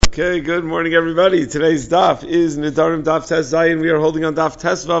Okay, good morning, everybody. Today's daf is Nedarim daf Tes Zayin. We are holding on daf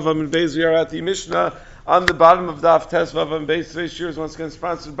Tes Vav Amud Beis. We are at the Mishnah on the bottom of daf Tes Vav Amud Beis. Today's shir is once again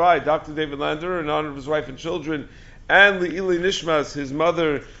sponsored by Dr. David Lander in honor of his wife and children, and Le'ili Nishmas, his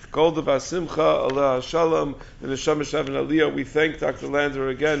mother, Golda Bas Simcha, Allah Shalom, and Neshama Shav and Aliyah. We thank Dr. Lander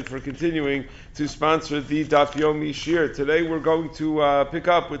again for continuing to sponsor the Daf Yomi Shir. Today we're going to pick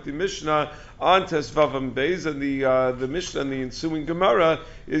up with the Mishnah on Tes Vav Amud Beis, and the Mishnah and the ensuing Gemara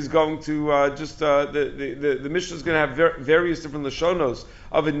is going to the Mishnah is going to have various different lashonos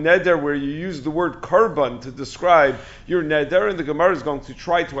of a neder where you use the word karban to describe your neder, and the Gemara is going to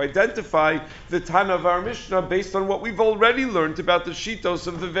try to identify the Tana of our Mishnah based on what we've already learned about the shitos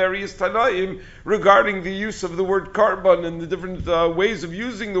of the various Tanaim regarding the use of the word karban and the different ways of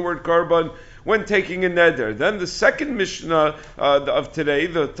using the word karban when taking a neder. Then the second Mishnah of today,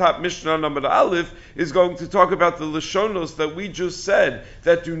 the top Mishnah number Aleph, is going to talk about the Lashonos that we just said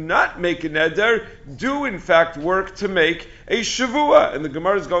that do not make a neder, do in fact work to make a Shavua. And the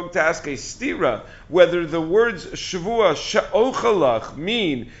Gemara is going to ask a stira, whether the words Shavua, she'ochalach,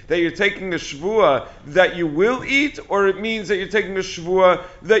 mean that you're taking a Shavua that you will eat, or it means that you're taking a Shavua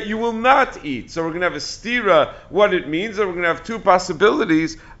that you will not eat. So we're going to have a stira what it means, and we're going to have two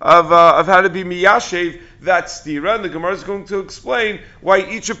possibilities of how to be miyashev that stira, and the Gemara is going to explain why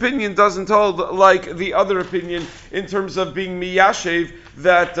each opinion doesn't hold like the other opinion in terms of being miyashev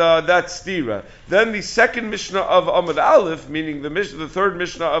that stira. Then the second Mishnah of Amud Aleph, meaning the third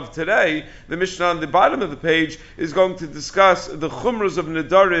Mishnah of today, the Mishnah on the bottom of the page, is going to discuss the chumras of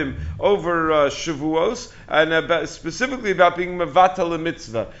Nedarim over Shavuos, and specifically about being mevatel a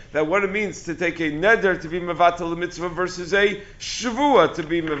mitzvah. That what it means to take a neder to be mevatel a mitzvah versus a Shavua to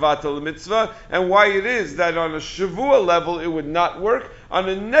be mevatel a mitzvah, and why it is that on a Shavua level it would not work, on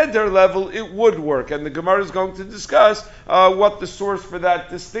a neder level it would work. And the Gemara is going to discuss what the source for that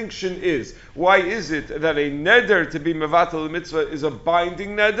distinction is. Why is it that a neder to be mevatel a mitzvah is a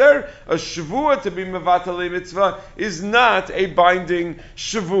binding neder, a Shavua to be mevatel a mitzvah is not a binding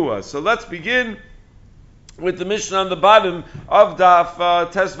Shavua? So let's begin with the Mishnah on the bottom of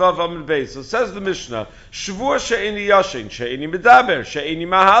Daf Tes Vav Amud Beis. So says the Mishnah, Shavua she'eni yashin, she'eni medaber, she'eni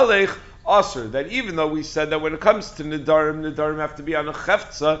mahalech, Aser, that even though we said that when it comes to Nedarim have to be on a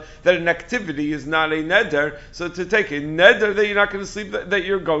Chefza, that an activity is not a Neder, so to take a Neder that you're not going to sleep, that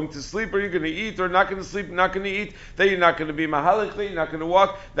you're going to sleep, or you're going to eat, or not going to sleep, not going to eat, that you're not going to be Mahalik, that you're not going to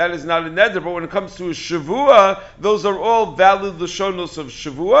walk, that is not a Neder. But when it comes to a Shavua, those are all valid Lashonos of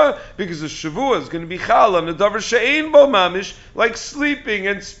Shavua, because a Shavua is going to be Chal on a Davar She'ein Bo Mamish, like sleeping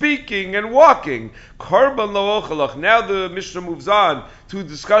and speaking and walking. Karban Lo Ochalach. Now the Mishnah moves on to a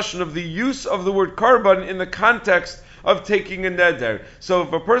discussion of the use of the word karban in the context of taking a neder. So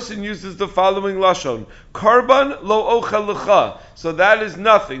if a person uses the following lashon, karban lo ochel lecha, so that is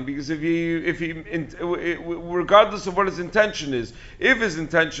nothing, because if he regardless of what his intention is, if his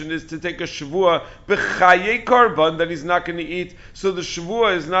intention is to take a shavua b'chaye karban that he's not going to eat, so the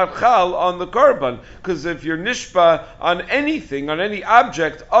shavua is not chal on the karban, because if you're nishpa on anything, on any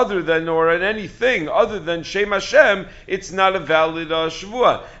object other than, or on anything other than Shem Hashem, it's not a valid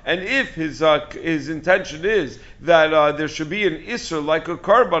shavua. And if his intention is that there should be an isser like a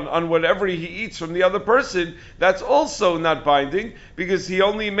karban on whatever he eats from the other person, that's also not binding, because he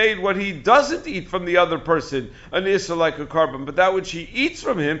only made what he doesn't eat from the other person an isser like a karban. But that which he eats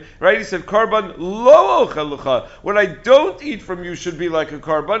from him, right? He said karban lo ochelucha. What I don't eat from you should be like a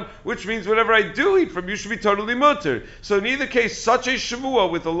karban, which means whatever I do eat from you should be totally mutter. So in either case, such a shavua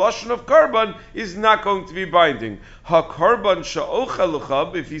with the lashon of karban is not going to be binding. Ha karban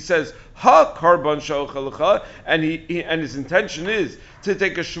sha'ochelucha, if he says ha karban sha'ochelucha, and his intention is to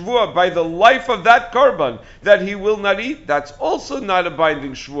take a shvua by the life of that karban that he will not eat, that's also not a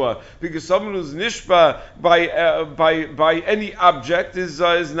binding shvua, because someone who's nishba by any object is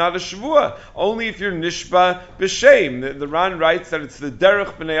not a shvua. Only if you're nishba b'shem. The Ran writes that it's the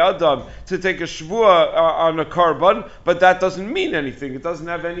derech b'nei adam to take a shvua on a karban, but that doesn't mean anything. It doesn't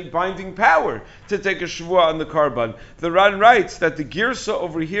have any binding power to take a shvua on the karban. The Ran writes that the girsa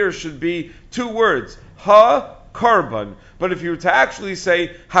over here should be two words, ha karban. But if you were to actually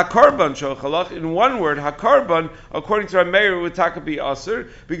say hakarban shochalach in one word, hakarban, according to Rameir, it would taka be aser,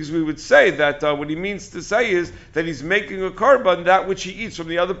 because we would say that what he means to say is that he's making a karban that which he eats from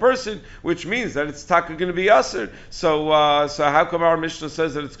the other person, which means that it's taka going to be aser. So how come our Mishnah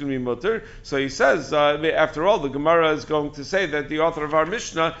says that it's going to be mutter? So he says, after all, the Gemara is going to say that the author of our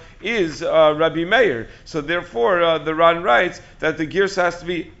Mishnah is Rabbi Meir. So therefore, the Ran writes that the girsa has to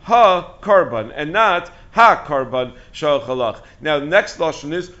be ha karban and not ha karban sha'ochalach. Now, the next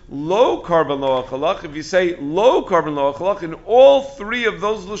lashon is lo karban lo ochalach. If you say lo karban lo ochalach in all three of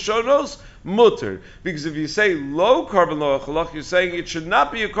those lashonos, mutter. Because if you say lo karban lo ochalach, you're saying it should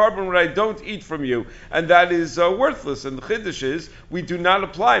not be a karban when I don't eat from you, and that is worthless. And the chiddush is we do not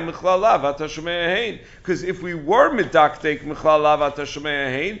apply michlalav atashmei hein, because if we were midaktek michlalav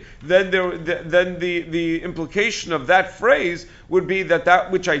atashmei hein, then the implication of that phrase would be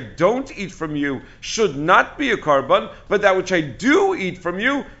that which I don't eat from you should not be a karban, but that which I do eat from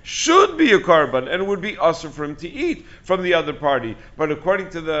you should be a karban, and it would be usher for him to eat from the other party. But according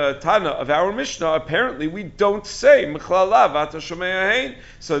to the Tana of our Mishnah, apparently we don't say michlalav atashmei hein.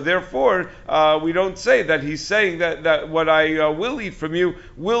 So therefore, we don't say that he's saying that what I will eat from you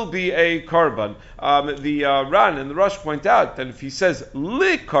will be a karban. The Ran and the Rosh point out that if he says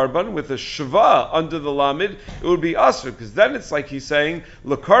li karban with a shva under the lamed, it would be usher, because then it's like he's saying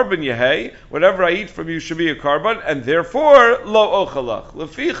le karban yehei, whatever I eat from you should be a karban, and therefore lo ochalach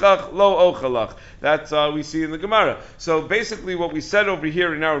lefichach lo ochalach. That we see in the Gemara. So basically, what we said over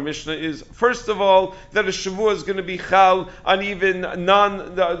here in our Mishnah is, first of all, that a Shavuos is going to be chal on even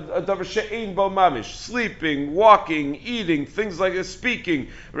davar she'ein bo mamish, sleeping, walking, eating, things like this, speaking,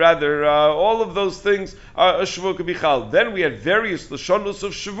 rather, all of those things, a Shavuot could be chal. Then we had various lashonos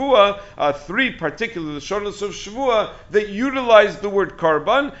of Shavua, three particular lashonos of Shavua that utilized the word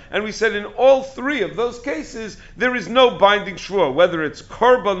karban, and we said in all three of those cases there is no binding Shavua, whether it's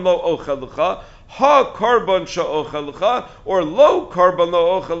karban lo ochelecha, ha karban sha'ochelcha, or lo karban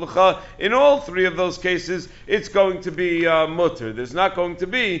lo ochelcha. In all three of those cases, it's going to be mutter. There's not going to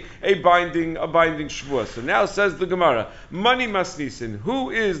be a binding shvuah. So now says the Gemara, Mani Masnisin,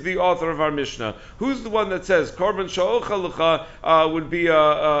 who is the author of our Mishnah? Who's the one that says karban sha'ochelcha would be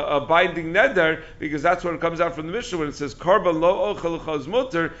a binding neder? Because that's what it comes out from the Mishnah when it says karban lo ochelcha is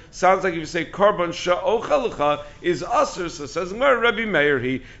mutter. Sounds like if you say karban sha'ochelcha is aser. So says Rabbi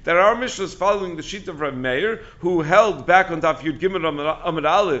Meir that our Mishnah is following the sheet of Rabbi Meir, who held back on Daf Yud Gimel Amud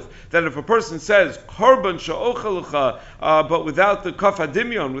Aleph that if a person says karban sha'ochelcha, but without the kaf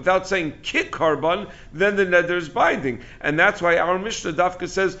hadimyon, without saying kik karban, then the neder is binding, and that's why our Mishnah Dafka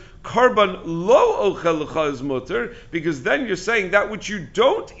says karban lo ochelcha is mutter, because then you're saying that which you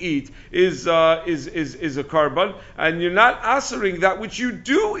don't eat is a karban, and you're not asering that which you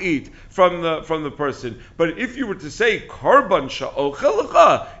do eat from the person. But if you were to say karban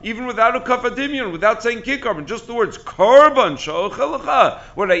sha'ochelcha, even without a kaf hadimyon, without saying kik karban, just the words karban sha'ochelcha,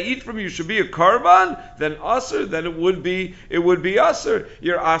 what I eat from you should be a karban, then aser, then it would be aser.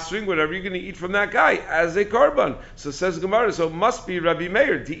 You're asering whatever you're going to eat from that guy as a karban. So says Gemara, so it must be Rabbi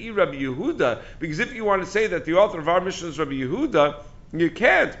Meir, Rabbi Yehuda, because if you want to say that the author of our Mishnah is Rabbi Yehuda, you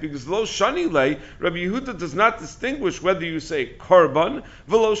can't, because lo shani lei, Rabbi Yehuda does not distinguish whether you say karban,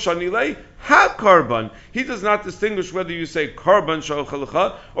 v'lo shani lei, ha karban. He does not distinguish whether you say karban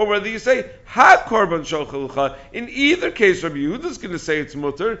sha'ochelcha or whether you say ha karban sha'ochelcha. In either case, Rabbi Yehuda is going to say it's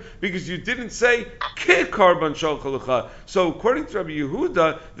mutter, because you didn't say ke karban sha'ochelcha. So according to Rabbi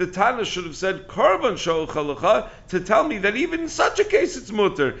Yehuda, the Tana should have said karban sha'ochelcha to tell me that even in such a case it's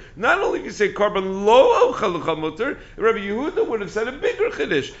mutter. Not only if you say karban lo ochelcha mutter, Rabbi Yehuda would have said a bigger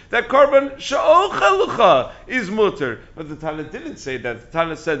chiddush, that karban sha'ochelcha is mutter. But the Tana didn't say that. The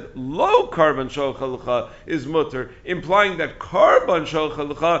Tana said lo karban sha'ochelcha is mutter, implying that karban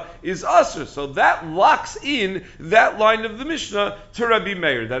sha'ochelcha is aser. So that locks in that line of the Mishnah to Rabbi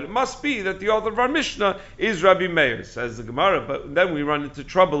Meir, that it must be that the author of our Mishnah is Rabbi Meir, says the Gemara. But then we run into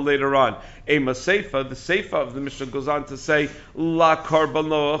trouble later on. Ema Seifa, the Seifa of the Mishnah goes on to say la karban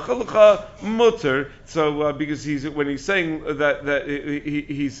lo ochelcha mutter. So because when he's saying that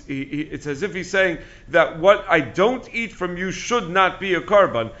it's as if he's saying that what I don't eat from you should not be a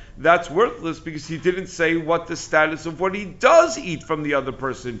karban. That's worthless, because he didn't say what the status of what he does eat from the other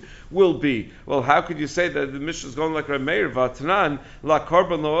person will be. Well, how could you say that the Mishnah is going like Rabbi Meir, Vatanan, la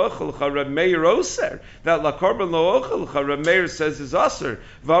karban lo ochelcha, Rabbi Meir oser, that la karban lo ochelcha, Rabbi Meir says is aser.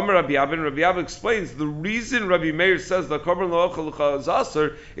 V'amar Rabbi Abba explains the reason Rabbi Meir says la karban lo ochelcha is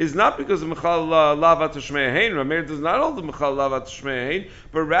aser is not because of mechal lavat shmei hein. Rabbi Meir does not hold the mechal lavat shmei hein,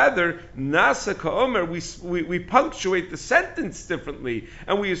 but rather nasa ka'omer, we punctuate the sentence differently,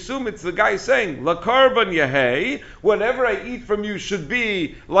 and we assume it's the guy saying la karban yehei, whatever I eat from you should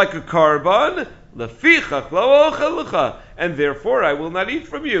be like a karban, lefichach lo ochel lecha, and therefore I will not eat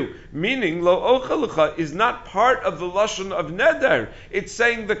from you. Meaning, lo ochel lecha is not part of the lashon of neder. It's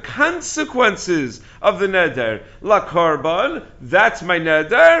saying the consequences of the neder. La karban, that's my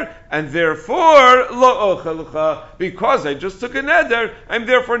neder, and therefore lo ochel lecha, because I just took a neder, I'm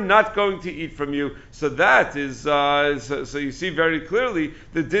therefore not going to eat from you. So that is, so you see very clearly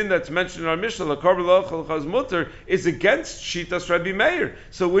the din that's mentioned in our Mishnah, la karban lo ochel lecha is mutter, is against Shitas Rabbi Meir.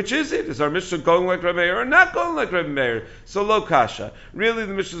 So which is it? Is our Mishnah going like Rabbi Meir or not going like Rabbi Meir? So lo kasha. Really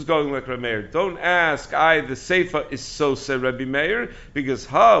the Mishnah is going like Rabbi Meir. Don't ask, the Seifa is so said Rabbi Meir, because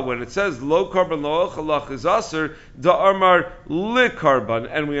when it says lo karban lo ochalach is aser, da armar li karban,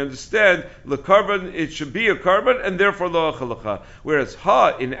 and we understand le karban, it should be a karban, and therefore lo ochalacha. Whereas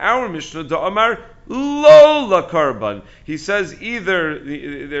in our Mishnah, da armar lo la karban. He says either,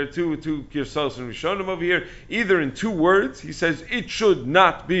 there are two Girsos and Rishonim over here, either in two words, he says it should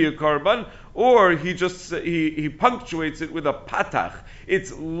not be a karban, or he punctuates it with a patach.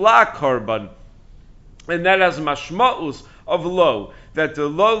 It's la karban. And that has mashma'us of lo, that the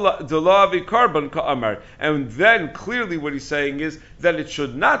lo avi karban ka'amar. And then clearly what he's saying is that it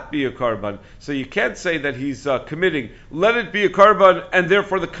should not be a karban. So you can't say that he's committing, let it be a karban, and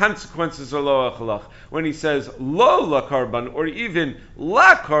therefore the consequences are lo achalach. When he says lo la karban, or even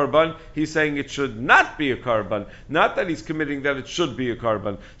la karban, he's saying it should not be a karban. Not that he's committing that it should be a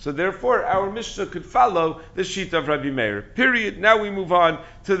karban. So therefore our Mishnah could follow the sheet of Rabbi Meir. Period. Now we move on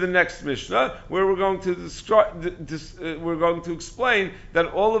to the next Mishnah, where we're going to explain that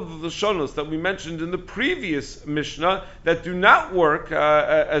all of the Lashonos that we mentioned in the previous Mishnah that do not work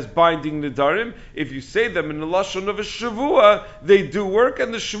as binding Nedarim, if you say them in the Lashon of a Shavua, they do work,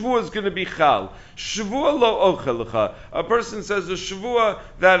 and the Shavua is going to be Chal. Shavua lo ochel lecha. A person says a Shavua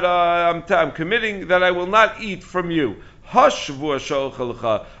that I'm committing that I will not eat from you. He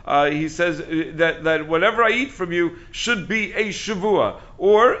says that whatever I eat from you should be a shavua,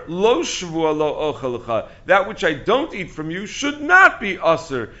 or lo shavua lo ochel. That which I don't eat from you should not be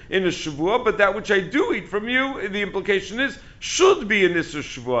aser in a shavua, but that which I do eat from you, the implication is should be an isser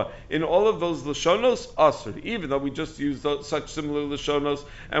shavua. In all of those lashonos, aser. Even though we just used such similar lashonos,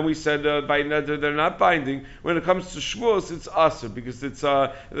 and we said by neder they're not binding. When it comes to shavuos, it's aser because it's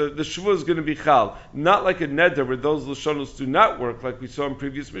the shavua is going to be chal, not like a neder where those lashonos do not work, like we saw in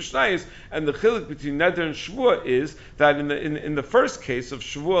previous Mishnayos. And the chiluk between neder and shavua is that in the first case of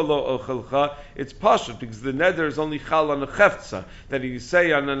shavua lo ochelcha, it's pashut because the neder is only chal on a cheftza, that you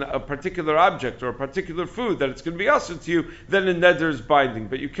say on a particular object or a particular food that it's going to be aser to you. Then a neder is binding,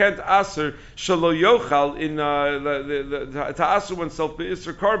 but you can't aser shalo yochal in to aser oneself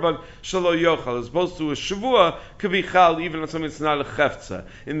be'isr karban shalo yochal, as opposed to a shavua could be chal even on something that's not a cheftza.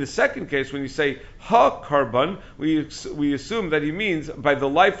 In the second case, when you say ha karban, we assume that he means by the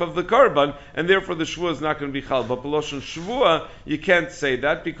life of the karban, and therefore the shavua is not going to be chal. But beloshon shavua, you can't say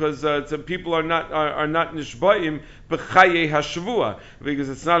that because people are not nishbaim b'chaye hashavua, because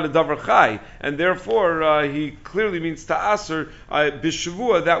it's not a davar chai, and therefore he clearly means to aser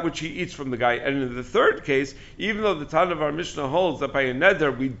b'shavua that which he eats from the guy. And in the third case, even though the Tan of our Mishnah holds that by a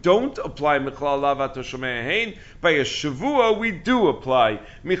neder we don't apply michlal lav ata shomei hein, by a shavua we do apply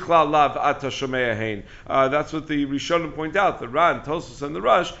michlal lav ata shomei hein. That's what the Rishonim point out, the Ran, Tosos, and the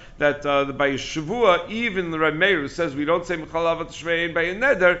Rush, that by a shavua, even the Reb Meir says we don't say michlal lav ata shomei hein by a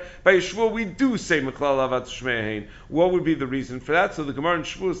neder, by a shavua we do say michlal lav ata shomei hein. What would be the reason for that? So the Gemara in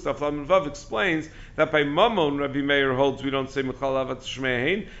Shavuos Daf Lamed Vav explains that by Mammon, Rabbi Meir holds we don't say Mechal Avat Shmei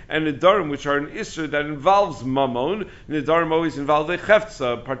Hein, and Nedarim, which are an Isser that involves Mammon. Nedarim always involve a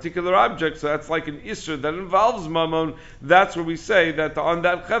Cheftza, a particular object, so that's like an Isser that involves Mammon. That's where we say that on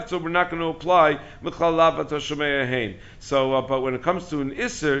that Cheftza we're not going to apply Mechal Avat Shmei Hein. So, but when it comes to an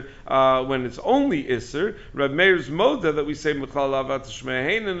Isser, when it's only Isser, Rabbi Meir's Moda that we say Mechal Avat Shmei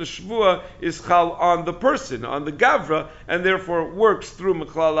Hein, and the Shavua is Chal on the person, on the Gavra, and therefore it works through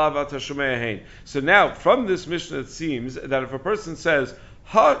Mechlal Avat HaShomei Hein. So now, from this Mishnah, it seems that if a person says,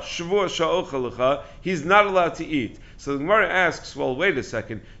 Ha Shavua Sha'ochel Lecha, he's not allowed to eat. So the Gemara asks, well, wait a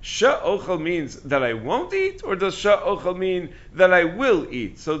second, Sha'ochel means that I won't eat, or does Sha'ochel mean that I will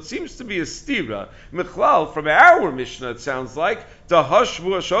eat? So it seems to be a stira. Mechlal, from our Mishnah, it sounds like, Da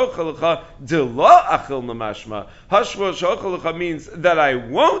Hashvua Sha'ochel Lecha, De La Achil Namashma. Hashvua Sha'ochel Lecha means that I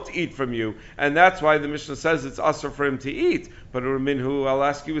won't eat from you, and that's why the Mishnah says it's asr for him to eat. But Minhu, I'll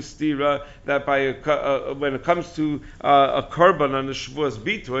ask you a stira, that by when it comes to a korban on a Shavuos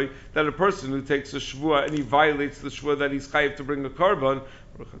bitoy, that a person who takes a Shavua and he violates the Shavua that he's chayiv to bring a korban,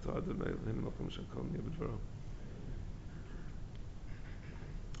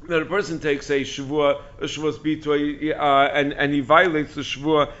 that a person takes a Shavuos Bitoy, and he violates the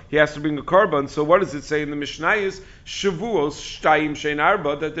Shavuos, he has to bring a korban. So what does it say in the Mishnayos? Shavuos Shtayim Shein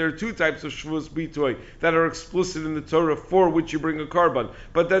Arba, that there are two types of Shavuos Bitoy that are explicit in the Torah for which you bring a korban.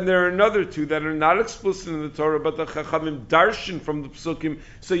 But then there are another two that are not explicit in the Torah, but the Chachamim darshan from the Psukim,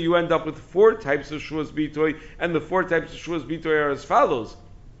 so you end up with four types of Shavuos Bitoy, and the four types of Shavuos Bitoy are as follows.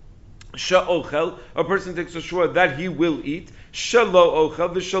 Sha'ochel, a person takes a shua that he will eat. Shalo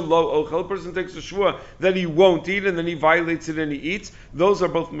ochel, the shalo ochel, a person takes a shua that he won't eat, and then he violates it and he eats. Those are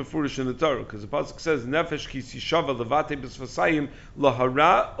both mefurish in the Torah, because the pasuk says nefesh ki sishava levate b'sfasayim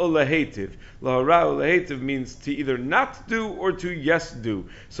lahara o lehetiv. Lahara o lehetiv means to either not do or to yes do.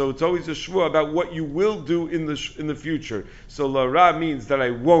 So it's always a shua about what you will do in the future. So lahara means that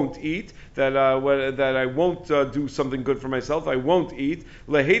I won't eat, that I won't do something good for myself. I won't eat.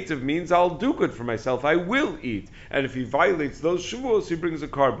 Lehetiv means I'll do good for myself. I will eat. And if he violates those Shavuos, he brings a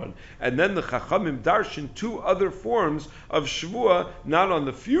korban. And then the Chachamim darshan two other forms of Shavua, not on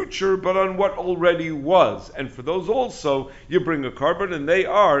the future, but on what already was. And for those also, you bring a korban, and they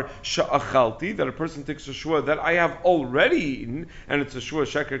are sha'achalti, that a person takes a Shavua that I have already eaten, and it's a Shavua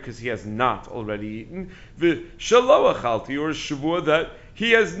sheker because he has not already eaten. The shalo achalti, or a Shavua that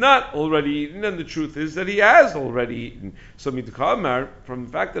he has not already eaten, and the truth is that he has already eaten. So mitkamar, from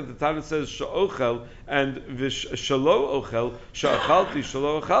the fact that the Tana says sha'ochel and shalo ochel, sha'achalti,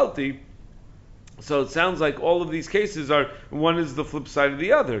 shalo achalti, so it sounds like all of these cases are, one is the flip side of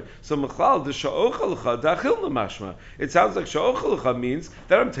the other. So mechlal, the sha'ochelcha, da'achilna mashma. It sounds like sha'ochelcha means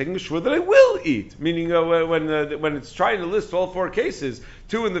that I'm taking a shvur that I will eat. Meaning when it's trying to list all four cases,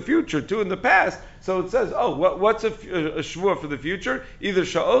 two in the future, two in the past, so it says, what's a shvur for the future? Either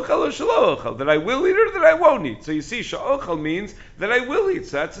sha'ochel or shalochel, that I will eat or that I won't eat. So you see, sha'ochel means that I will eat.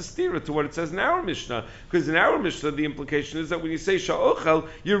 So that's a stira to what it says in our Mishnah. Because in our Mishnah, the implication is that when you say sha'ochel,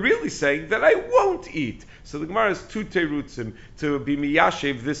 you're really saying that I won't eat. So the Gemara has two terutzim to be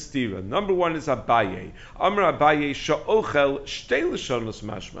miyashev this stira. Number one is Abaye. Amar Abaye sha'ochel shtei lashonos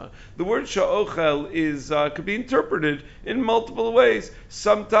mashma. The word sha'ochel is could be interpreted in multiple ways.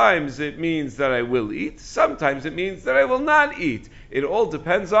 Sometimes it means that I will eat. Sometimes it means that I will not eat. It all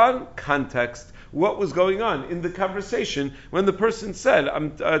depends on context. What was going on in the conversation when the person said,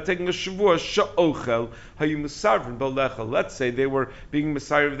 I'm taking a shavua, sha'ochel, hayu musarvin b'lecha. Let's say they were being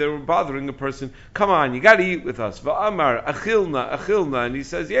misarv, they were bothering a person. Come on, you got to eat with us. Va'amar, achilna, achilna. And he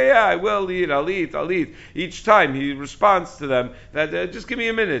says, yeah, I will eat, I'll eat. Each time he responds to them that, just give me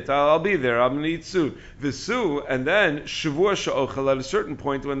a minute, I'll be there, I'm going to eat soon. Visu, and then shavua sha'ochel, at a certain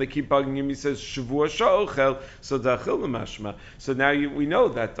point when they keep bugging him, he says, shavua sha'ochel, so da'achilna mashma. So now we know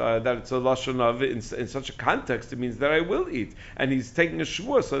that it's a lashon of in such a context, it means that I will eat. And he's taking a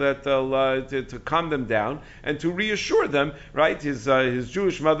shvur so that to calm them down and to reassure them, right? His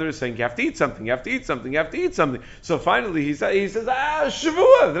Jewish mother is saying, you have to eat something, you have to eat something, you have to eat something. So finally he says,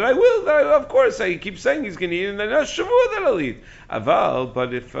 shvur, that I will, of course. He keeps saying he's going to eat, and then shvur that I'll eat. Aval,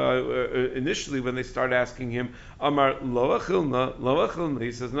 but if initially when they start asking him, Amar lo achilna,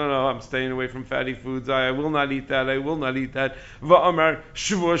 he says, no, I'm staying away from fatty foods, I will not eat that, Va'amar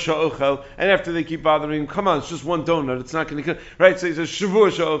shvur sha'ochel, and after they keep bothering him, come on, it's just one donut, it's not going to kill, right? So he says shvur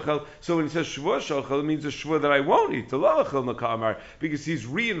sha'ochel. So when he says shvur sha'ochel, it means a shvur that I won't eat, lo achilna ka'amar, because he's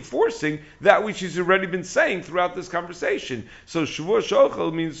reinforcing that which he's already been saying throughout this conversation. So shvur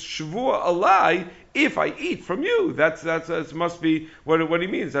sha'ochel means shvur alai, if I eat from you. That must be what he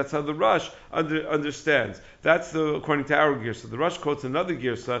means. That's how the Rush understands. That's according to our girsa. The Rush quotes another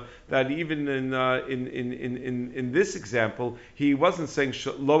girsa that even in this example he wasn't saying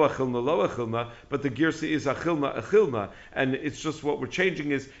lo achilna, but the girsa is achilna, and it's just what we're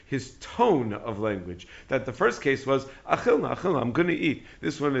changing is his tone of language. That the first case was achilna, I'm going to eat.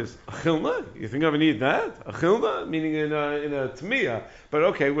 This one is achilna. You think I'm going to eat that? Achilna, meaning in a tamiya. But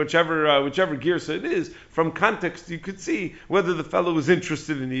okay, whichever girsa it is, from context you could see whether the fellow is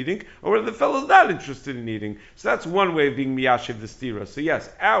interested in eating or whether the fellow is not interested in eating. So that's one way of being miyashiv the stira. So yes,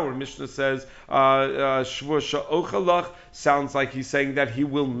 our Mishnah says shvur sha'ochelach sounds like he's saying that he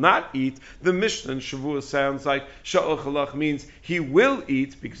will not eat. The Mishnah in Shavuos sounds like sha'ochelach means he will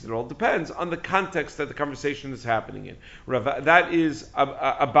eat, because it all depends on the context that the conversation is happening in. That is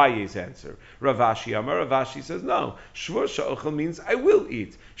Abaye's answer. Ravashi says no. Shvur sha'ochel means I will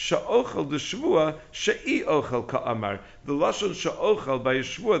eat. Sha'ochel the shvua shvua she'i ochel ka'amar. The lashon she'ochel by a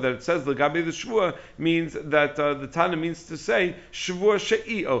shvua that it says l'gabe the shvua means that the Tana means to say shvua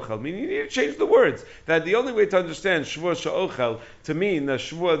she'i ochel, meaning you need to change the words. That the only way to understand shvua she'ochel to mean the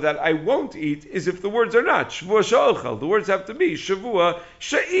shvua that I won't eat is if the words are not shvua she'ochel. The words have to be shvua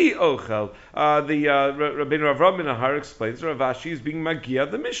she'i ochel. Rabbeinu Rav Minahar explains Rav Ashi is being magia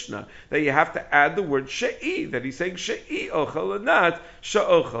the Mishnah, that you have to add the word she'i, that he's saying she'i ochel and not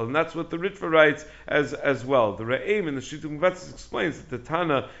she'ochel, and that's what the Ritva writes as well. The Re'im in the Shittum Gvatzis explains that the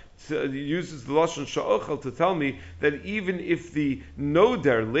Tana uses the lashon she'ochel to tell me that even if the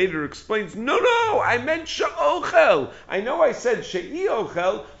noder later explains, no, I meant she'ochel. I know I said she'i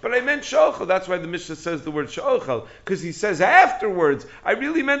ochel, but I meant she'ochel. That's why the Mishnah says the word she'ochel, because he says afterwards, I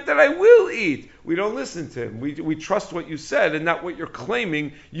really meant that I will eat. We don't listen to him. We trust what you said and not what you're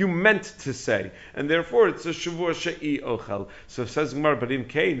claiming you meant to say. And therefore it's a shavua she'i ochel. So says Gemara, but in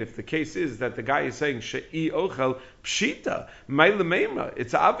Cain, if the case is that the guy is saying she'i ochel, pshita, ma'ila meima,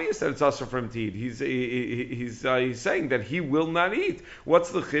 it's obvious that it's also for him to eat. He's saying that he will not eat. What's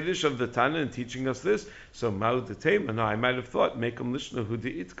the chiddush of the Tana in teaching us this? So ma'u detema. No, I might have thought mekom lishna hu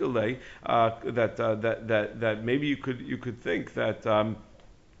de'itgalei, that maybe you could think that.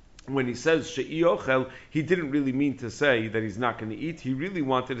 When he says she'i ochel, he didn't really mean to say that he's not going to eat. He really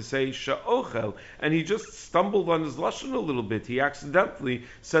wanted to say she'ochel, and he just stumbled on his lashon a little bit. He accidentally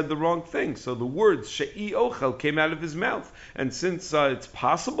said the wrong thing. So the words she'i ochel came out of his mouth. And since it's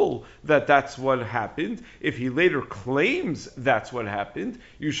possible that that's what happened, if he later claims that's what happened,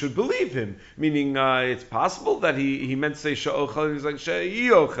 you should believe him. Meaning, it's possible that he meant to say she'ochel, and he's like she'i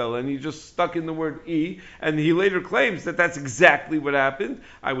ochel, and he just stuck in the word e, and he later claims that that's exactly what happened.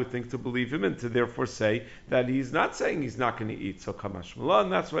 I would think to believe him and to therefore say that he's not saying he's not going to eat. So kamash malan,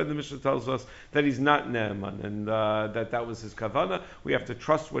 and that's why the Mishnah tells us that he's not ne'eman, and that was his kavana. We have to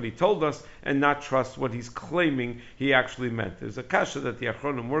trust what he told us and not trust what he's claiming he actually meant. There's a kasha that the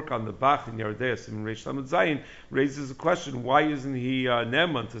Achronim work on, the Bach in Yardeis in Reish Lamed Zayin raises a question: why isn't he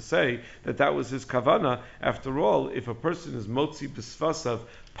ne'eman to say that was his kavana? After all, if a person is motzi b'svasav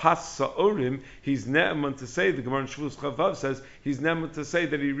pas sa'orim, he's ne'eman to say, the Gemara in Shavuos Chavav says, he's ne'eman to say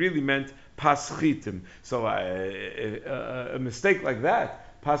that he really meant pas chitim. So a mistake like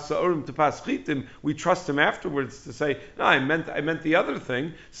that, pas sa'orim to pas chitim, we trust him afterwards to say, no, I meant the other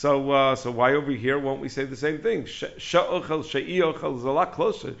thing. So why over here won't we say the same thing? She'ochel, she'i ochel is a lot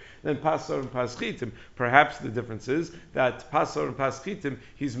closer than pas sa'orim, pas chitim. Perhaps the difference is that pas sa'orim, pas chitim,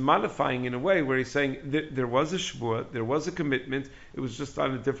 he's modifying in a way where he's saying there was a shvuah, there was a commitment, it was just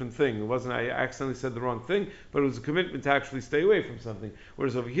on a different thing. It wasn't, I accidentally said the wrong thing, but it was a commitment to actually stay away from something.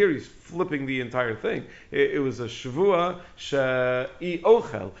 Whereas over here, he's flipping the entire thing. It was a shavua she'i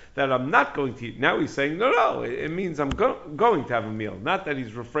ochel, that I'm not going to eat. Now he's saying, no, it means I'm going to have a meal, not that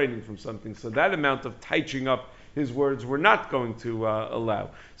he's refraining from something. So that amount of tightening up his words we're not going to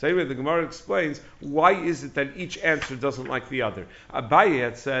allow. So anyway, the Gemara explains why is it that each answer doesn't like the other. Abaye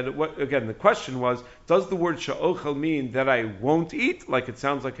had said, the question was, does the word she'ochel mean that I won't eat, like it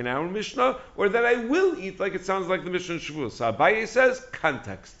sounds like in our Mishnah, or that I will eat, like it sounds like the Mishnah in Shavuos? So Abaye says,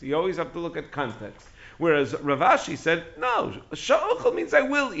 context. You always have to look at context. Whereas Rav Ashi said, no, she'ochel means I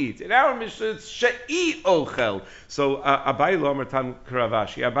will eat. In our Mishnah, it's she'i ochel. So Abaye lo amar tam Rav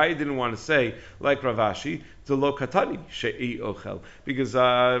Ashi. Abaye didn't want to say, like Rav Ashi, the lo katani she'i ochel, because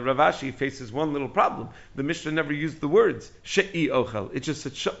Rav Ashi faces one little problem. The Mishnah never used the words she'i ochel. It just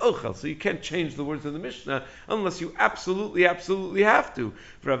said she'ochel. So you can't change the words of the Mishnah unless you absolutely have to.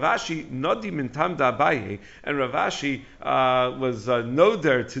 Rav Ashi nodi min tam da Abaye, and Rav Ashi was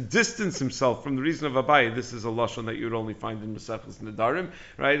noder to distance himself from the reason of Abaye. This is a lashon that you would only find in Masechus Nedarim,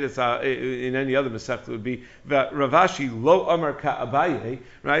 right? It's in any other Masechta it would be that Rav Ashi lo amar ka Abaye,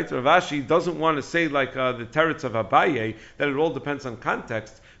 right? Rav Ashi doesn't want to say like the teretz of Abaye that it all depends on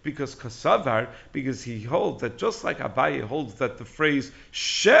context, because he holds that just like Abaye holds that the phrase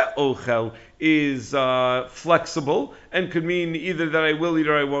she'ochel is flexible and could mean either that I will eat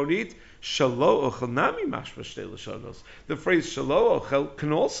or I won't eat. Shalo ochel nami mashma shtei lashonos. The phrase shalo ochel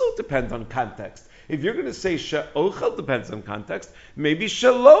can also depend on context. If you're going to say she'ochel depends on context, maybe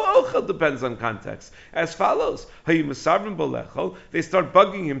shelo ochel depends on context. As follows: Hayu masavrim bolechol. They start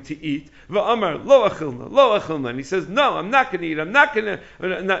bugging him to eat. Va'amar lo achilna, and he says, no, I'm not going to eat. I'm not going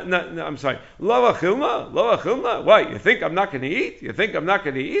to. I'm sorry, lo achilna. Why? You think I'm not going to eat? You think I'm not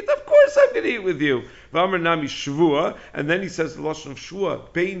going to eat? Of course I'm going to eat with you. Va'amar nami shvua, and then he says the lashon of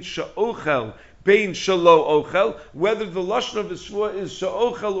shvua, bein she'ochel bein shelo ochel, whether the lashon of his shvua is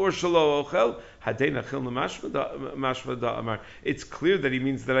she'ochel or shelo ochel. It's clear that he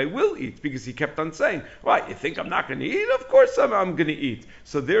means that I will eat, because he kept on saying, right, you think I'm not going to eat? Of course I'm going to eat.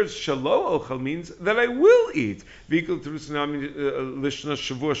 So there's shelo ochel means that I will eat. And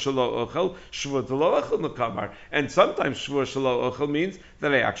sometimes shvua shelo ochel means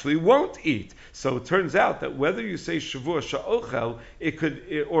that I actually won't eat. So it turns out that whether you say shavua she'ochel,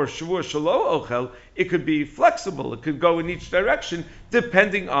 or shavua shelo ochel, it could be flexible. It could go in each direction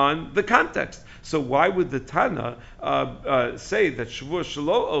depending on the context. So why would the Tana say that shavua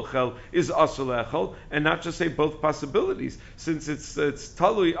shelo ochel is asur le'echol and not just say both possibilities? Since it's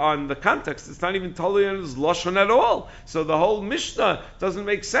talui on the context, it's not even talui on his lashon at all. So the whole Mishnah doesn't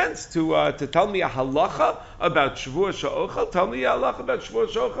make sense to tell me a halacha about shavua she'ochel. Tell me a halacha about shavua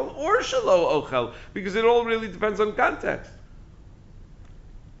she'ochel or shelo ochel, because it all really depends on context.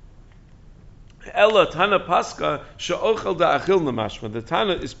 Ella Tana Pascha she'ochel da'achil namashma. The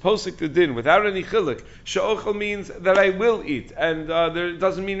Tana is posik the din without any chiluk. She'ochel means that I will eat, and it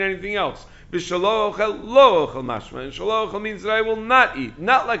doesn't mean anything else. B'shelo ochel lo ochel mashma, and shelo ochel means that I will not eat.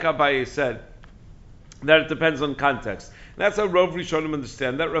 Not like Abaye said, that it depends on context. That's how Rov Rishonim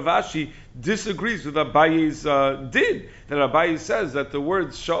understand that. Rav Ashi disagrees with Abaye's din. That Abaye says that the word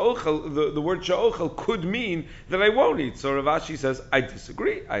sha'ochel, the word sha'ochel could mean that I won't eat. So Rav Ashi says, I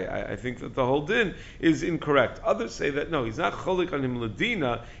disagree. I think that the whole din is incorrect. Others say that no, he's not cholik on him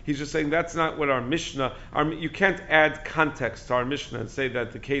ladina. He's just saying that's not what our Mishnah. You can't add context to our Mishnah and say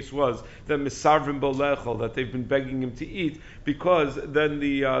that the case was that misarvim bo lechol, that they've been begging him to eat, because then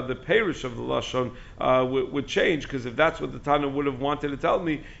the parish of the lashon would change. Because if that's what the Tana would have wanted to tell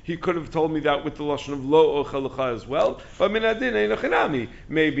me, he could have told me that with the lashon of lo ochel as well. But minadin einochinami.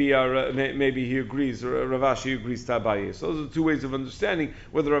 Maybe he agrees, or Rav Ashi agrees to Abaye. So those are two ways of understanding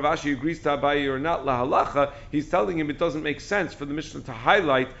whether Rav Ashi agrees to Abaye or not. La halacha, he's telling him it doesn't make sense for the Mishnah to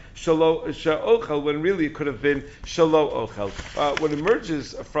highlight she'ochel when really it could have been shelo ochel. What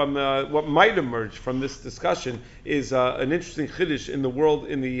emerges from what might emerge from this discussion is an interesting chiddush in the world,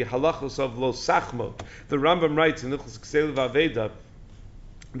 in the halachos of lo sachmod. The Rambam writes in Nichos Kselev Aveda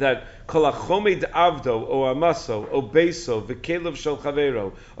that kol achomed avdo o amaso o beso v'kelev shel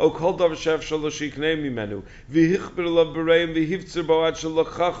chavero o kol davar shev shelo shiknei mimenu v'hichber lav b'reim v'hivtzer bo ad shelo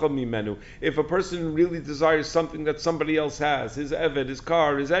chacha mimenu. If a person really desires something that somebody else has, his eved, his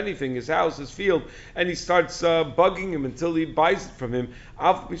car, his anything, his house, his field, and he starts bugging him until he buys it from him,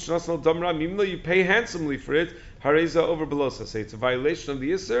 even though you pay handsomely for it, Hareza over belosa, say it's a violation of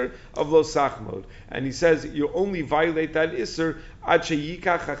the Isser of Lo Sachmod. And he says you only violate that Isser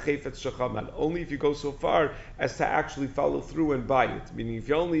only if you go so far as to actually follow through and buy it. Meaning if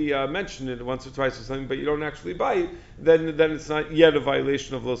you only mention it once or twice or something, but you don't actually buy it, then it's not yet a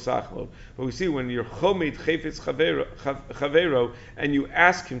violation of Lo Sachmod. But we see when you're Chomed Chefetz Chavero and you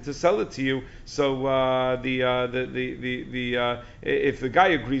ask him to sell it to you, so if the guy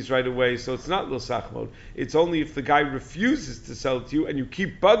agrees right away, so it's not Lo Sachmod. It's only if the guy refuses to sell it to you and you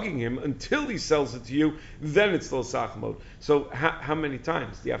keep bugging him until he sells it to you, then it's Lo Sachmod. So how many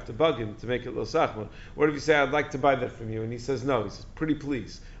times do you have to bug him to make it Lo Sachmod? What if you say, I'd like to buy that from you? And he says no. He says, pretty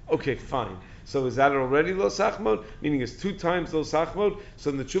please. Okay, fine. So is that already Lo Sachmod? Meaning it's 2 times Lo Sachmod? So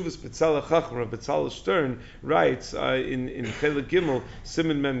in the Tshuvas Betzalel Chacham, Betzalel Stern writes in Chelik Gimel,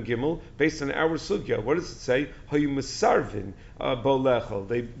 Siman Mem Gimel, based on our sugya. What does it say? Hayu Mesarvin Bo Lechel.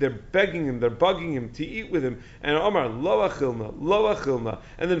 They're begging him, they're bugging him to eat with him. And Omar, Lo Achilna, Lo Achilna.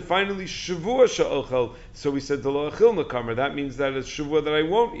 And then finally, Shavua Sha'ochel. So we said, the Lo Achilna Kamer. That means that it's Shavua that I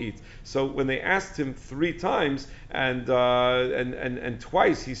won't eat. So when they asked him 3 times, and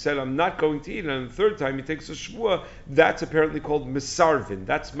twice he said, I'm not going to eat, and the 3rd time he takes a shvua, that's apparently called misarvin,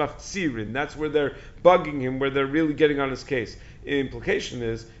 that's maftsirin, that's where they're bugging him, where they're really getting on his case. The implication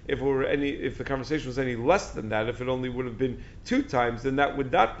is, if the conversation was any less than that, if it only would have been 2 times, then that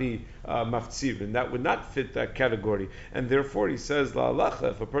would not be maftsirin, that would not fit that category. And therefore he says, la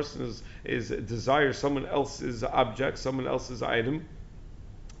halacha, if a person desires someone else's object, someone else's item,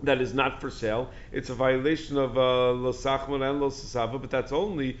 that is not for sale, it's a violation of Lo Sachmod and Lo Sasava, but that's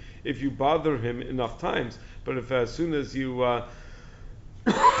only if you bother him enough times. But if as soon as you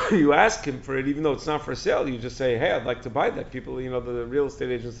you ask him for it, even though it's not for sale, you just say, hey, I'd like to buy that. People, the real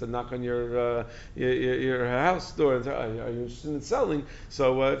estate agents that knock on your house door and say, are you interested in selling?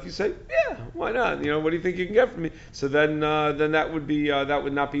 So if you say, yeah, why not? What do you think you can get from me? So then that would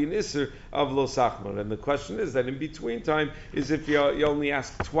not be an isser of Lo Sachmod. And the question is that in between time is if you only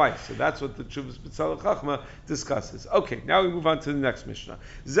ask twice. So that's what the Tshuvas Betzalel Chachma discusses. Okay, now we move on to the next Mishnah.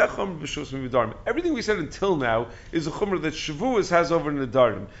 Everything we said until now is a chumrah that Shavuos has over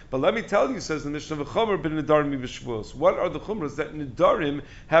Nedarim. But let me tell you, says the Mishnah, v'chomer ben nedarim b'Shavuos. What are the chumras that nedarim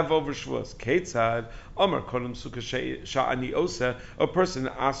have over Shavuos? Ketzad Amar Kodem Sukkah Sha'ani Osa, a person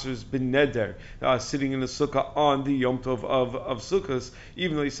asers bin neder, sitting in a sukkah on the Yom Tov of Sukkos,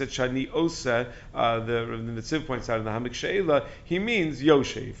 even though he said Sha'ani Osa, the Netziv points out in the Hamik She'ela, he means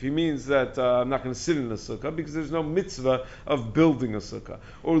Yoshev. He means that I'm not going to sit in a sukkah because there's no mitzvah of building a sukkah.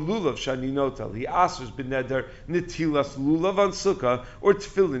 Or Lulav Sha'ani Notel, he asers bin neder Nitilas Lulav on sukkah, or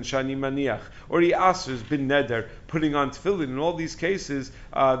Tefillin Sha'ani Maniach, or he asers bin neder putting on tefillin. In all these cases,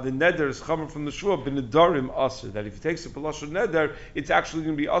 the neder is chamer from the shua, bin nedarim aser, that if he takes a palashon neder, it's actually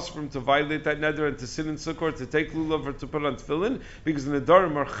going to be aser for him to violate that neder and to sit in sukkah, or to take lulav, or to put on tefillin, because the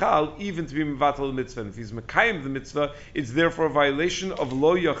nedarim are chal, even to be mevatel the mitzvah. And if he's mekayim the mitzvah, it's therefore a violation of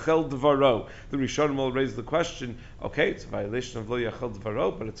lo yachel dvaro. The Rishonim will raise the question, okay, it's a violation of lo yachel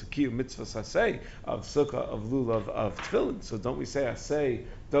dvaro, but it's a key of mitzvah saseh, of sukkah, of lulav, of tefillin. So don't we say aseh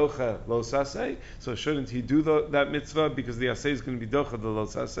docha lo saseh? So shouldn't he do that mitzvah because the aseh is going to be docha the lo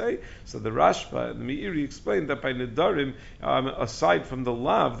saseh? So the Rashba and the Meiri explained that by nedarim, aside from the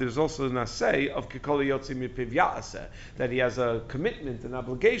lav, there's also an aseh of kikol yotzi mipiv ya'aseh, that he has a commitment, an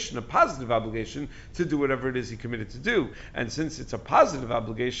obligation, a positive obligation to do whatever it is he committed to do. And since it's a positive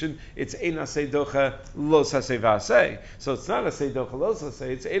obligation, it's ein aseh docha lo saseh v'aseh. So it's not aseh docha lo saseh,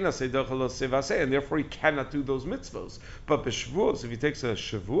 it's ein aseh docha lo saseh v'aseh, and therefore he cannot do those mitzvos. But b'Shavuos, if he takes a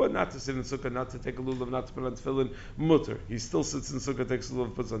Shavua, not to sit in sukkah, not to take a lulav, not to put on tefillin, mutter. He still sits in sukkah, takes a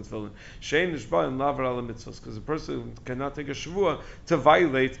lulav, puts on tefillin. Shein nishba and lavar ala mitzvos, because a person cannot take a Shavua to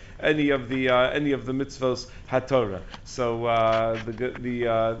violate any of the mitzvos haTorah. So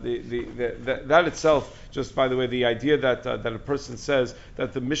that itself. Just by the way, the idea that a person says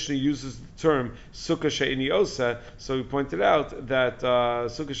that the Mishnah uses the term sukkah she'ini osa, so we pointed out that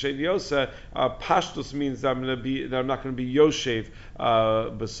sukkah she'ini osa, pashtus means that I'm not going to be yoshev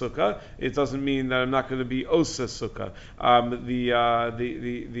b'sukkah. It doesn't mean that I'm not going to be osa sukkah. And the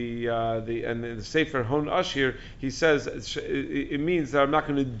Sefer Hon Ashir, he says it means that I'm not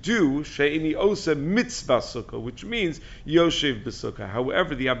going to do she'ini osa mitzvah sukkah, which means yoshev b'sukkah.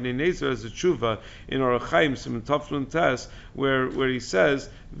 However, the Abnei Nezer has a tshuva in our Chaim Simon Taflin Tes, where he says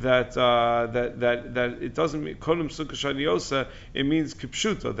that it doesn't mean Kodem Sukkah Shani Osa, it means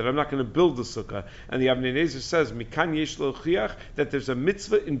Kipshuta, that I'm not going to build a sukkah. And the Abnei Nezer says Mikan Yesh Lo Chiach, that there's a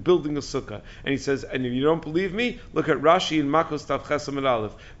mitzvah in building a sukkah. And he says, and if you don't believe me, look at Rashi in Makos Tav Chesam and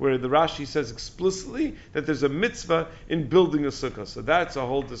Aleph, where the Rashi says explicitly that there's a mitzvah in building a sukkah. So that's a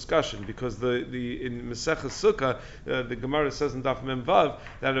whole discussion, because in Maseches Sukkah, the Gemara says in Daf Mem Vav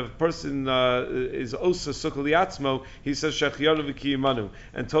that if a person is Osa Sukkah Liatzmo, he says Shechiyonu V'Kiyimanu.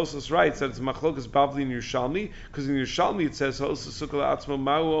 And Tosfos writes that it's Machlokas Bavli in Yerushalmi, because in Yerushalmi it says Osa Sukkah Liatzmo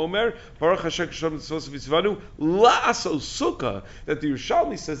Ma'u Omer Baruch Hashem K'Shem Tzvos V'Tzvanu La'aso Sukkah, that the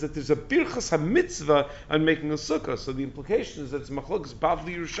Yerushalmi says that there's a Birchas HaMitzvah on making a sukkah. So the implication is that it's Machlokas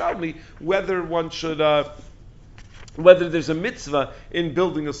Bavli Yerushalmi whether one should whether there's a mitzvah in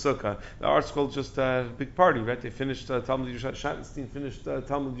building a sukkah. The art school just a big party, right? They finished Talmud Yerushalmi. Shattenstein finished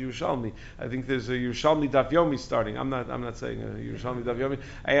Talmud Yerushalmi. I think there's a Yerushalmi Daf Yomi starting. I'm not saying a Yerushalmi Daf Yomi.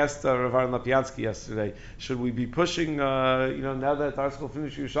 I asked Rav Aaron Lapiansky yesterday, should we be pushing, now that art school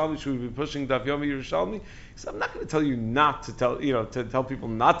finished Yerushalmi, should we be pushing Daf Yomi Yerushalmi? He said, I'm not going to tell you not to tell people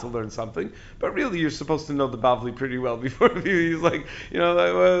not to learn something, but really you're supposed to know the Bavli pretty well before he's like, do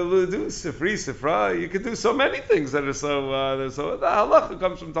Sifri, Sifra, you can do so many things that are so the halacha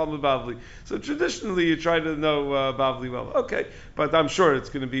comes from Talmud Bavli. So traditionally you try to know Bavli well. Okay, but I'm sure it's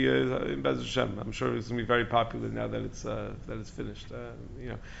going to be in Bez Hashem. I'm sure it's going to be very popular now that it's finished.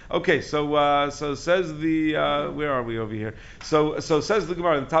 Okay, so says the where are we over here? So says the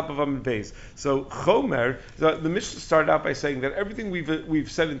Gemara on the top of Amud Beis. So Chomer, the Mishnah started out by saying that everything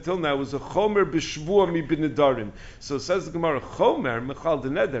we've said until now was a Chomer b'Shvua mi b'Nedarim. So says the Gemara, Chomer mechal de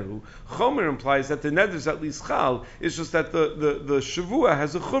nederu. Chomer implies that the neder is at least chal. It's just that the Shavua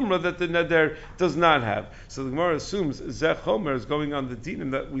has a chumrah that the neder does not have. So the Gemara assumes Zeh Chomer is going on the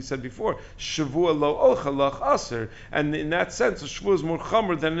dinim that we said before. Shavua lo ocha lach aser, and in that sense, a Shavua is more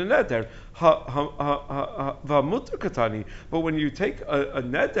chomer than a neder. V'mutar katani. But when you take a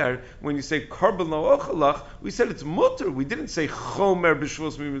neder, when you say karban lo ochalach, we said it's mutar. We didn't say chomer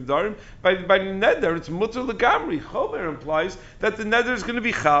b'shvus mi'medarim. By the neder, it's mutar legamri. Chomer implies that the neder is going to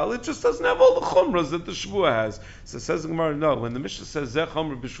be chal. It just doesn't have all the chumras that the shvua has. So says the Gemara, no. When the Mishnah says zeh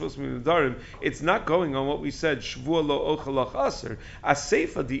chomer b'shvus mi'medarim, it's not going on what we said shvua lo ochalach aser.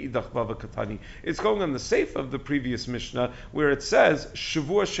 Aseifa di idach bava katani. It's going on the seifa of the previous Mishnah where it says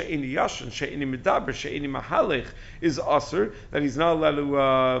shvua she'eni yashin she'ini medaber she'ini mahalech is aser, that he's not allowed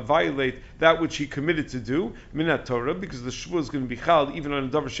to violate that which he committed to do? Minat Torah, because the Shavuos is going to be chal even on a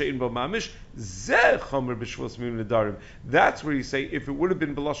davar she'ein bo mamish. Zeh chomer b'Shavuos min nedarim. That's where you say if it would have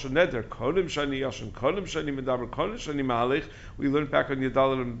been b'lashon neder, kolim shani yashin, kolim shani medaber, kolim shani mahalech. We learned back on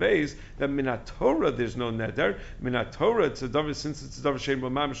Yadal and Beis that minat Torah there's no neder. Minat Torah it's a davar, since it's a davar she'ein bo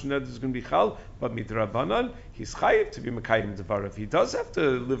mamish, neder is going to be chal. But midrabanan he's chayiv to be mekayim devarav. He does have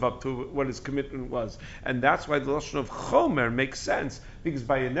to live up to what his commitment was, and that's why the lashon of chomer makes sense, because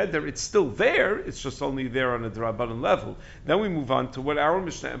by a neder it's still there, it's just only there on a drabanan level. Then we move on to what our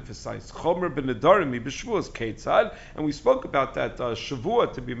Mishnah emphasized, chomer b'nedarim b'shvuos ketzad, and we spoke about that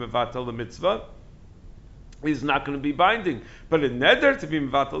shavua to be mevatel the mitzvah is not going to be binding, but a neder to be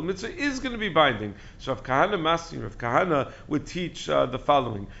mevatel mitzvah is going to be binding. So Rav Kahana Masni, Rav Kahana would teach the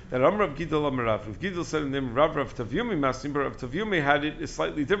following: that Amar Rav Gidol Amar Rav Gidol said in him Rav Tavyumi Masni, but Rav Tavyumi had it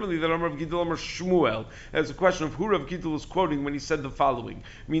slightly differently than Amar Rav Gidol Amar Shmuel. It's a question of who Rav Gidol was quoting when he said the following: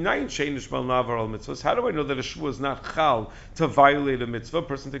 Minayin sheinish bal navar al mitzvahs. How do I know that a shvua is not chal to violate a mitzvah? A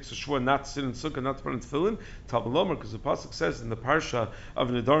person takes a shvua not to sit in sukkah, not to put in tefillin. Tabalomar, because the pasuk says in the parsha of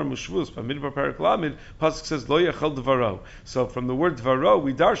Nedarim Shavuos, by Midbar Parak Lamed, pasuk says lo yachel dvaro. So from the word dvaro,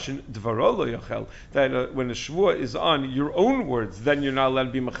 we darshan dvaro lo yachel, that when a shvua is on your own words, then you're not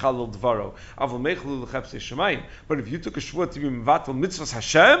allowed to be mechalel dvaro. Avol mechlu l'chepsei shemayim. But if you took a shvua to be mevatel mitzvos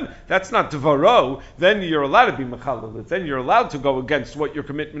Hashem, that's not dvaro. Then you're allowed to be mechalel. Then you're allowed to go against what your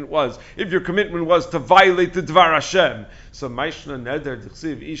commitment was. If your commitment was to violate the dvar Hashem, so maishna neder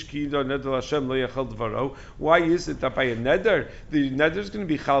d'chsiv ish ki yido neder Hashem lo yachel dvaro. Why is it that by a neder, the neder is going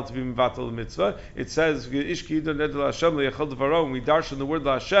to be chal to be mevatel mitzvah? It says ish ki yido neder Hashem lo yachel dvaro, and we darshan the word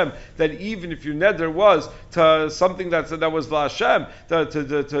Hashem that even if your neder was to something that was Hashem, to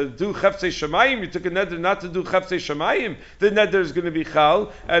do chefsei shemayim, you took a neder not to do chefsei shemayim, the neder is going to be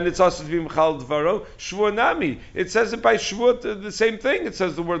chal, and it's also to be mechal dvaro. Shvua nami, it says it by shvua the same thing. It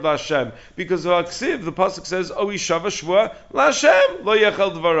says the word Hashem because of Aksiv, the pasuk says O ishava shvua LaHashem lo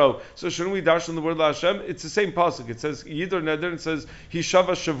yechel dvaro. So shouldn't we darshan the word LaHashem? It's the same pasuk. It says Yidor Neder and it says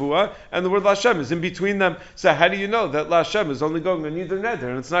Hishava Shavua, and the word LaHashem is in between them. So how do you know that LaHashem is only going on Yidor Neder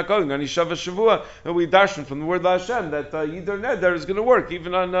and it's not going on Hishava Shavua? And we darshan from the word LaHashem that Yidor Neder is going to work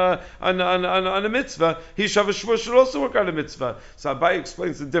even on a mitzvah. Hishava Shavua should also work on a mitzvah. So Abaye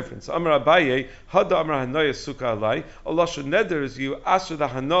explains the difference. Amar Abaye Hada Amar Hanaya Sukkah Alai. Allah Neder is you answer the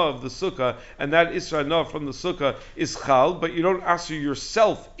Hana of the sukkah, and that Isra Hana from the sukkah is chal, but you don't answer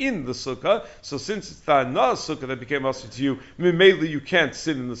yourself in the sukkah. So since it's the Hana sukkah that became usher to you, mainly you can't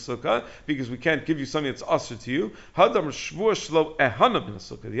sit in the sukkah because we can't give you something that's usher to you. Hadam Shvua Shlo Ehanam in the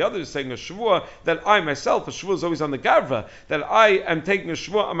sukkah. The other is saying a Shvua that I myself, a Shvua is always on the Gavra, that I am taking a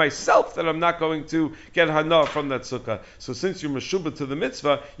Shvua on myself that I'm not going to get Hana from that sukkah. So since you're Meshubah to the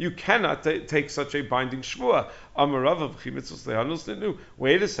mitzvah, you cannot take such a binding Shvua. Wait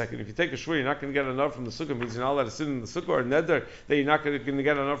a second, if you take a shvua, you're not going to get enough from the sukkah, it means you're not allowed to sit in the sukkah, or neder, that you're not going to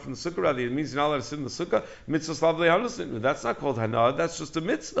get enough from the sukkah, rather, it means you're not allowed to sit in the sukkah. That's not called hana, that's just a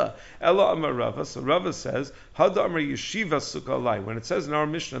mitzvah. Ella Amar Rava, so Rava says, Hada Amar Yeshiva Sukkah Alai. When it says in our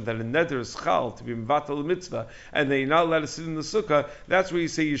Mishnah that a neder is chal, to be mvatal mitzvah, and that you're not allowed to sit in the sukkah, that's where you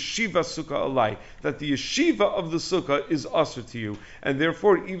say Yeshiva Sukkah Alai, that the yeshiva of the sukkah is usher to you, and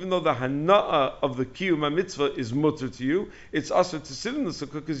therefore, even though the hana of the kiyum mitzvah is mutter to you, it's usher to sit in the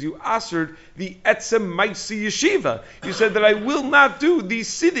sukkah because you ushered the etzem maisi yeshiva. You said that I will not do the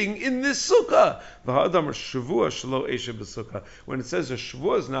sitting in this sukkah. When it says a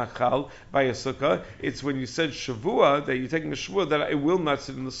shavua is not chal by a sukkah, it's when you said shavua, that you're taking a shavua that I will not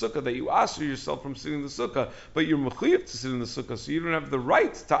sit in the sukkah, that you usher yourself from sitting in the sukkah, but you're mechuyev to sit in the sukkah, so you don't have the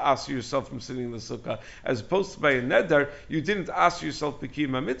right to usher yourself from sitting in the sukkah. As opposed to by a neder, you didn't usher yourself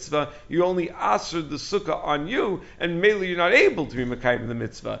b'kiyum mitzvah, you only ushered the sukkah on you, and mainly you're not able to be mekayim the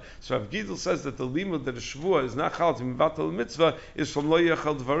mitzvah. So Rav Gidel says that the limud that a shavua is not chal to mevatel mitzvah is from lo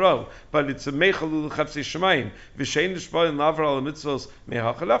yachal dvaro, but it's a mechal l'chepsei shemayim v'shein nishbayin lavar al mitzvos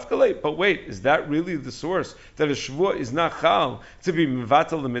mehachal afkalei. But wait, is that really the source that a shavua is not chal to be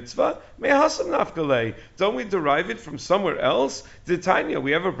mevatel the mitzvah? Mehasam nafkalei. Don't we derive it from somewhere else? Tanya,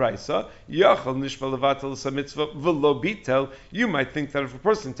 we have a brisa yachal nishba levatel sa mitzvah v'lo bitel. You might think that if a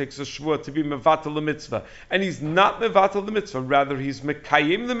person takes a shavua to be mevatel the mitzvah and he's not mevatel the mitzvah, rather he's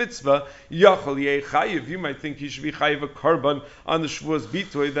mekayim the mitzvah, yachal yeh chayiv. You might think he should be chayiv a korban on the shvua's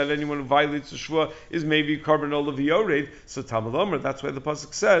bitoy, that anyone who violates the shvua is maybe korban olav yored. So Talmud Omer, that's why the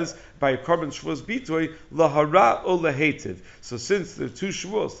pasuk says by a korban shvua's bitoy lahara o lahetiv. So since the two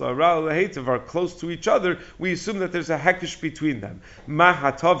shvuos, lahara o lahetiv, are close to each other, we assume that there's a hekish between them. Ma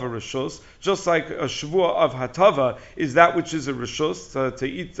hatava rishos, just like a shvua of hatava is that which is a rishos, to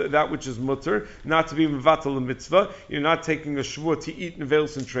eat that which is mutter, not to be mevatel mevatel mitzvah. You're not taking a shavua to eat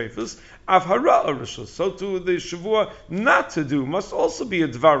nevelos and treifus. Av hara rishus. So too the shavua not to do must also be a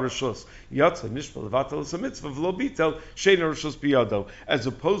dvar rishus. Yatsa nishbal levatel is a mitzvah v'lo bitel sheina rishus biyado. As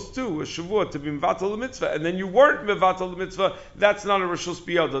opposed to a shavua to be mevatel mitzvah, and then you weren't mevatel mitzvah. That's not a rishus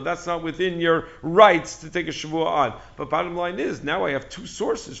biyado. That's not within your rights to take a shavua on. But bottom line is, now I have two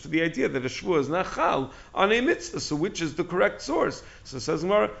sources for the idea that a shavua is not chal on a mitzvah. So which is the correct source? So it says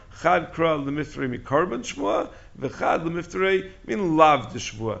Gemara, chad kra lemifrei mikarban shmua, v'chad lemifrei min lav de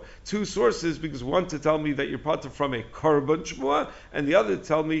shmua. Two sources, because one to tell me that you're part from a karban shmua, and the other to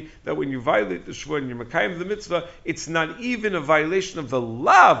tell me that when you violate the shmua and you're makayim the mitzvah, it's not even a violation of the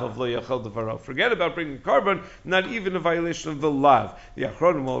lav of lo yachal devaro. Forget about bringing karban, not even a violation of the lav. The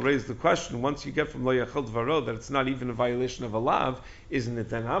Achronim will raise the question, once you get from lo yachal devaro that it's not even a violation of a lav, isn't it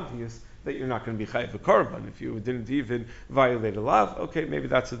then obvious that you're not going to be chayiv a korban if you didn't even violate a lav? Okay, maybe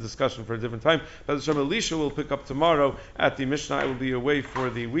that's a discussion for a different time. But the Shem Elisha will pick up tomorrow at the Mishnah. I will be away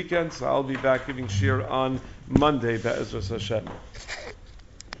for the weekend, so I'll be back giving shir on Monday, Be'ezras Hashem.